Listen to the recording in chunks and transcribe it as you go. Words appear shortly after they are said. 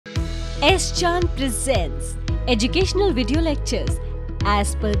S. Chan presents educational video lectures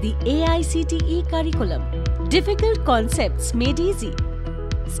as per the AICTE curriculum. Difficult concepts made easy.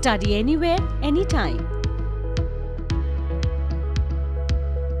 Study anywhere, anytime.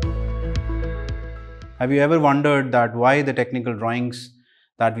 Have you ever wondered that why the technical drawings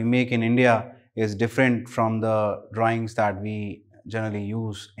that we make in India is different from the drawings that we generally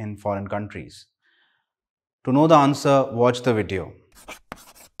use in foreign countries? To know the answer, watch the video.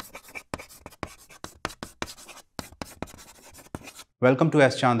 Welcome to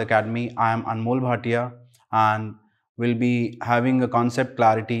S. Chand Academy. I am Anmol Bhatia and will be having a concept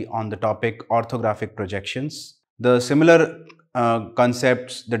clarity on the topic orthographic projections. The similar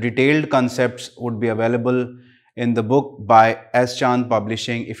concepts, the detailed concepts would be available in the book by S. Chand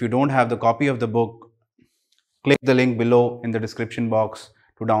Publishing. If you don't have the copy of the book, click the link below in the description box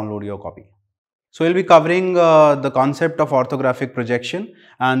to download your copy. So we'll be covering the concept of orthographic projection,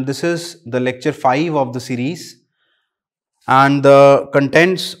 and this is the lecture 5 of the series. And the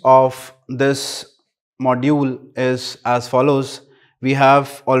contents of this module is as follows. We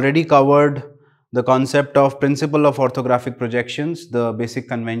have already covered the concept of principle of orthographic projections, the basic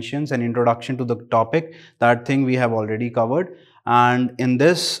conventions and introduction to the topic. That thing we have already covered. And in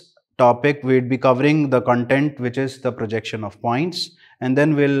this topic, we'll be covering the content, which is the projection of points. And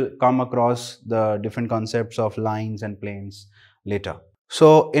then we'll come across the different concepts of lines and planes later.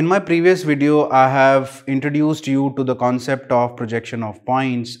 So in my previous video, I have introduced you to the concept of projection of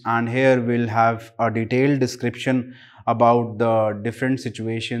points, and here we'll have a detailed description about the different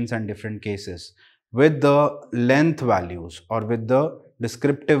situations and different cases with the length values or with the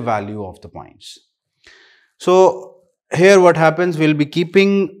descriptive value of the points. So here what happens, we'll be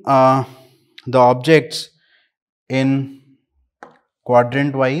keeping the objects in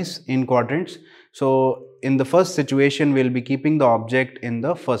quadrant wise, in quadrants. So in the first situation, we'll be keeping the object in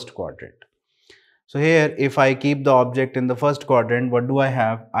the first quadrant. So here, if I keep the object in the first quadrant, what do I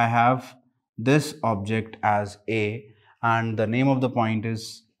have? I have this object as A, and the name of the point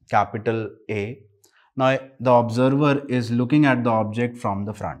is capital A. Now the observer is looking at the object from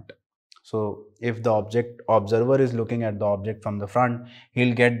the front. So if the observer is looking at the object from the front,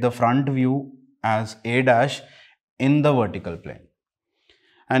 he'll get the front view as A dash in the vertical plane.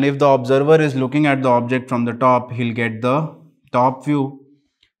 And if the observer is looking at the object from the top, he'll get the top view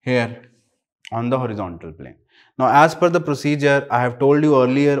here on the horizontal plane. Now, as per the procedure, I have told you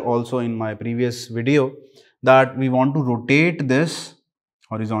earlier also in my previous video that we want to rotate this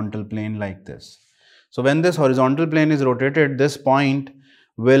horizontal plane like this. So when this horizontal plane is rotated, this point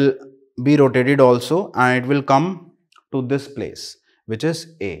will be rotated also, and it will come to this place, which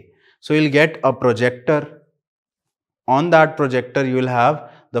is A. So you'll get a projector. On that projector, you will have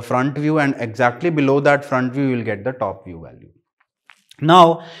the front view, and exactly below that front view, you will get the top view value.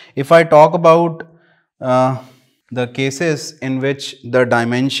 Now, if I talk about the cases in which the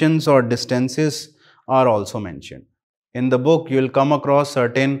dimensions or distances are also mentioned. In the book, you will come across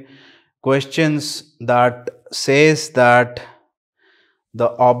certain questions that says that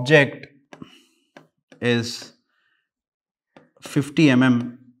the object is 50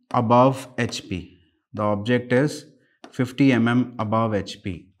 mm above HP. The object is 50 mm above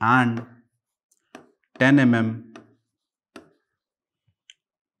HP and 10 mm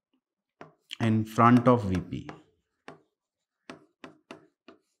in front of VP.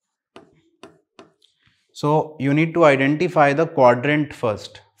 So you need to identify the quadrant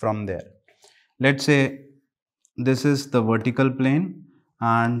first from there. Let's say this is the vertical plane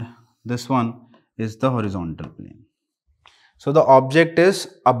and this one is the horizontal plane. So the object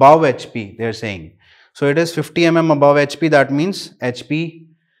is above HP, they are saying. So it is 50 mm above HP. That means HP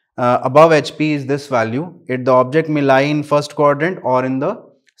above HP is this value. The object may lie in first quadrant or in the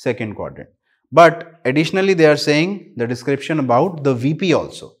second quadrant. But additionally, they are saying the description about the VP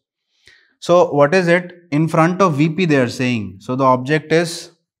also. So what is it? In front of VP they are saying. So the object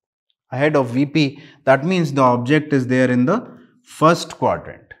is ahead of VP. That means the object is there in the first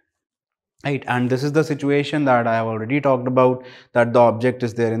quadrant. Right? And this is the situation that I have already talked about, that the object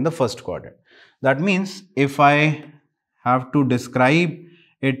is there in the first quadrant. That means if I have to describe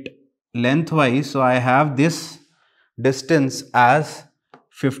it lengthwise, so I have this distance as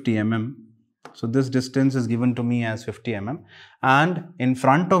 50 mm. So this distance is given to me as 50 mm, and in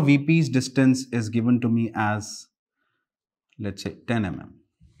front of VP's distance is given to me as, let's say, 10 mm,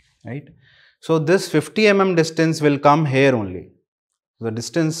 right? So this 50 mm distance will come here only. The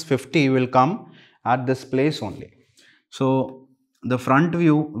distance 50 will come at this place only. So the front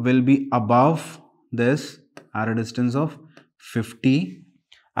view will be above this at a distance of 50,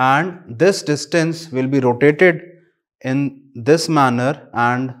 and this distance will be rotated in this manner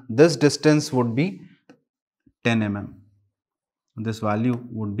and this distance would be 10 mm. This value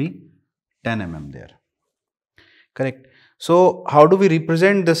would be 10 mm there. Correct. So, how do we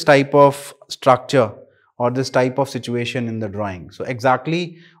represent this type of structure or this type of situation in the drawing? So,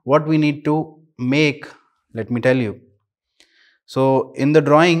 exactly what we need to make, let me tell you. So, in the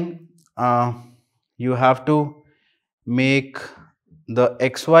drawing, you have to make the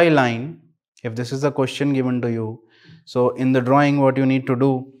xy line. If this is the question given to you, so in the drawing what you need to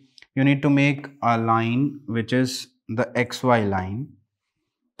do, you need to make a line which is the xy line,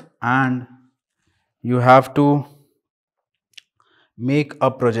 and you have to make a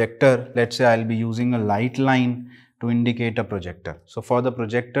projector. Let's say I'll be using a light line to indicate a projector. So for the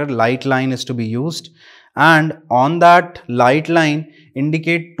projector, light line is to be used, and on that light line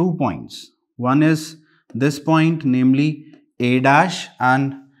indicate 2 points. One is this point, namely A dash,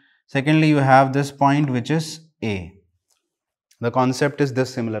 and secondly you have this point which is A. The concept is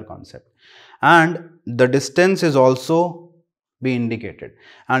this similar concept, and the distance is also be indicated,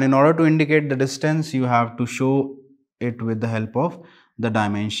 and in order to indicate the distance you have to show it with the help of the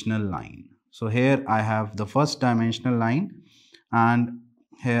dimensional line. So here I have the first dimensional line and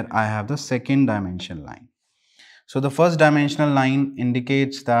here I have the second dimensional line. So the first dimensional line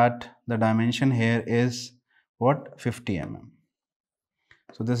indicates that the dimension here is what? 50 mm.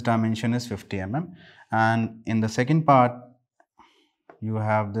 So this dimension is 50 mm, and in the second part you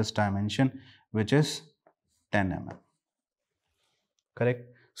have this dimension which is 10 mm. Correct.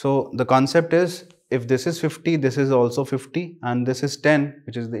 So the concept is, if this is 50, this is also 50, and this is 10,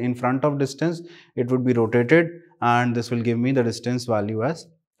 which is the in front of distance, it would be rotated and this will give me the distance value as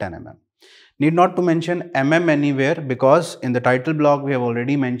 10 mm. Need not to mention mm anywhere, because in the title block we have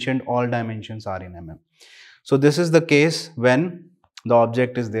already mentioned all dimensions are in mm. So this is the case when the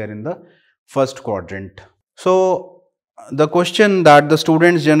object is there in the first quadrant. So the question that the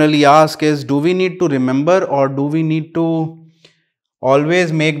students generally ask is, do we need to remember or do we need to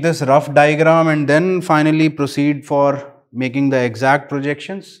always make this rough diagram and then finally proceed for making the exact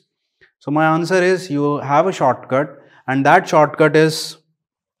projections? So my answer is, you have a shortcut, and that shortcut is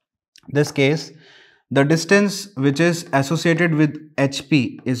this case. The distance which is associated with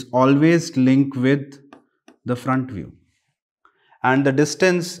HP is always linked with the front view, and the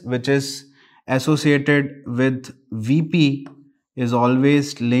distance which is associated with VP is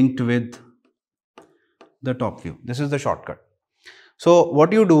always linked with the top view. This is the shortcut. So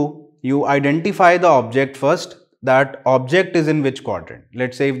what you do, you identify the object first, that object is in which quadrant.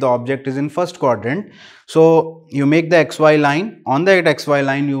 Let's say if the object is in first quadrant, so you make the XY line, on that XY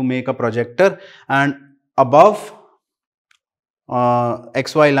line you make a projector, and above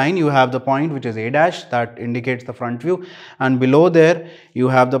XY line you have the point which is A dash, that indicates the front view, and below there you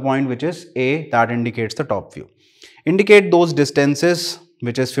have the point which is A, that indicates the top view. Indicate those distances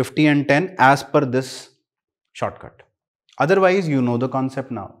which is 50 and 10 as per this shortcut. Otherwise, you know the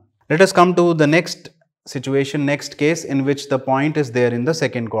concept now. Let us come to the next situation, next case, in which the point is there in the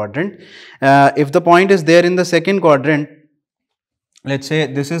second quadrant. If the point is there in the second quadrant, let's say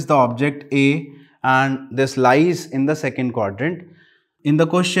this is the object A and this lies in the second quadrant. In the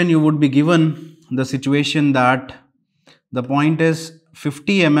question you would be given the situation that the point is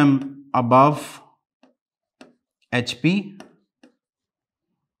 50 mm above HP,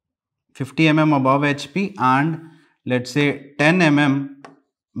 50 mm above HP, and let's say 10 mm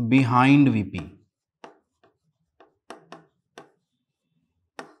behind VP.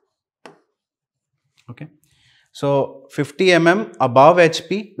 Okay. So 50 mm above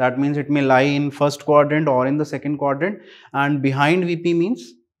HP, that means it may lie in first quadrant or in the second quadrant, and behind VP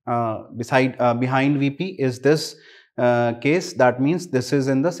means behind VP is this case, that means this is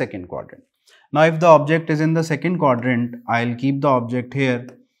in the second quadrant. Now if the object is in the second quadrant, I'll keep the object here,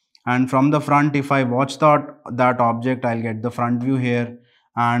 and from the front if I watch that object, I'll get the front view here,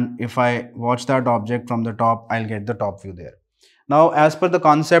 and if I watch that object from the top, I'll get the top view there. Now as per the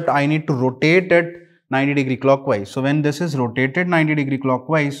concept, I need to rotate it 90° clockwise. So when this is rotated 90°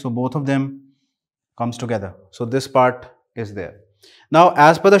 clockwise, so both of them comes together. So this part is there. Now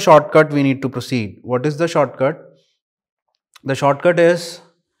as per the shortcut, we need to proceed. What is the shortcut? The shortcut is,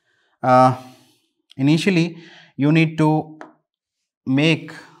 initially you need to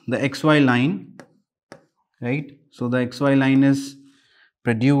make the XY line, right? So the XY line is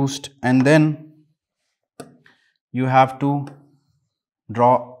produced, and then you have to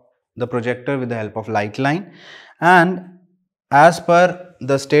draw the projector with the help of light line, and as per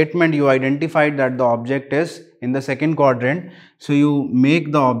the statement you identified that the object is in the second quadrant, so you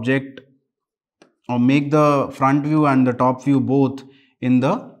make the object or make the front view and the top view both in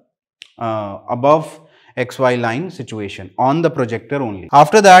the above XY line situation on the projector only.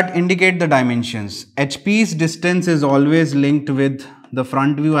 After that, indicate the dimensions. HP's distance is always linked with the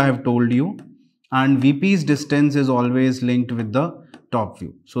front view, I have told you, and VP's distance is always linked with the top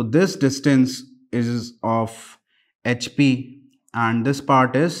view. So this distance is of HP and this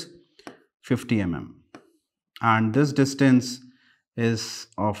part is 50 mm, and this distance is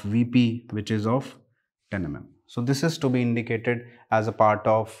of VP, which is of 10 mm. So this is to be indicated as a part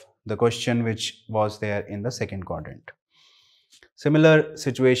of the question which was there in the second quadrant. Similar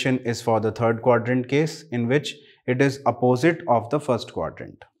situation is for the third quadrant case, in which it is opposite of the first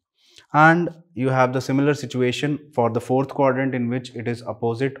quadrant. And you have the similar situation for the fourth quadrant, in which it is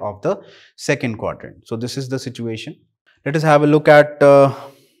opposite of the second quadrant. So this is the situation. Let us have a look at a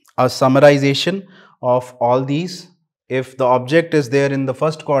summarization of all these. If the object is there in the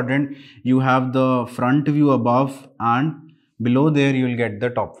first quadrant, you have the front view above, and below there you will get the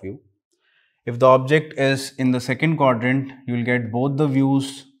top view. If the object is in the second quadrant, you will get both the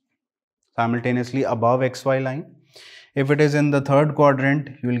views simultaneously above XY line. If it is in the third quadrant,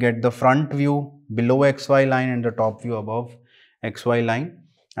 you will get the front view below XY line and the top view above XY line.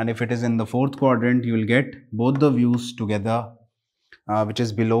 And if it is in the fourth quadrant, you will get both the views together, which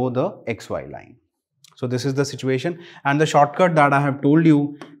is below the XY line. So this is the situation, and the shortcut that I have told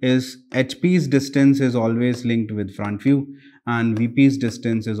you is HP's distance is always linked with front view and VP's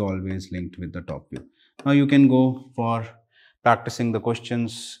distance is always linked with the top view. Now you can go for practicing the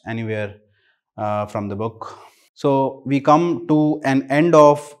questions anywhere from the book. So we come to an end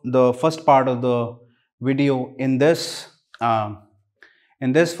of the first part of the video. In this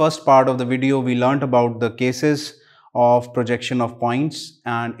first part of the video, we learnt about the cases of projection of points,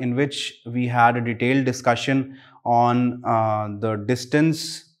 and in which we had a detailed discussion on the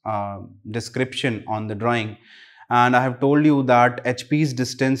distance description on the drawing. And I have told you that HP's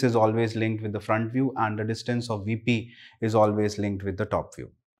distance is always linked with the front view and the distance of VP is always linked with the top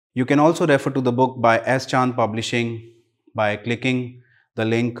view. You can also refer to the book by S. Chand Publishing by clicking the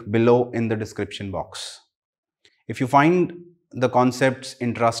link below in the description box. If you find the concepts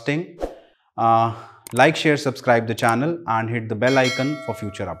interesting, like, share, subscribe the channel and hit the bell icon for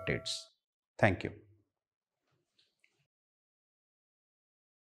future updates. Thank you.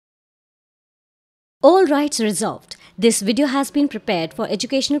 All rights reserved. This video has been prepared for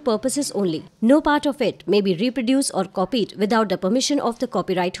educational purposes only. No part of it may be reproduced or copied without the permission of the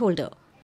copyright holder.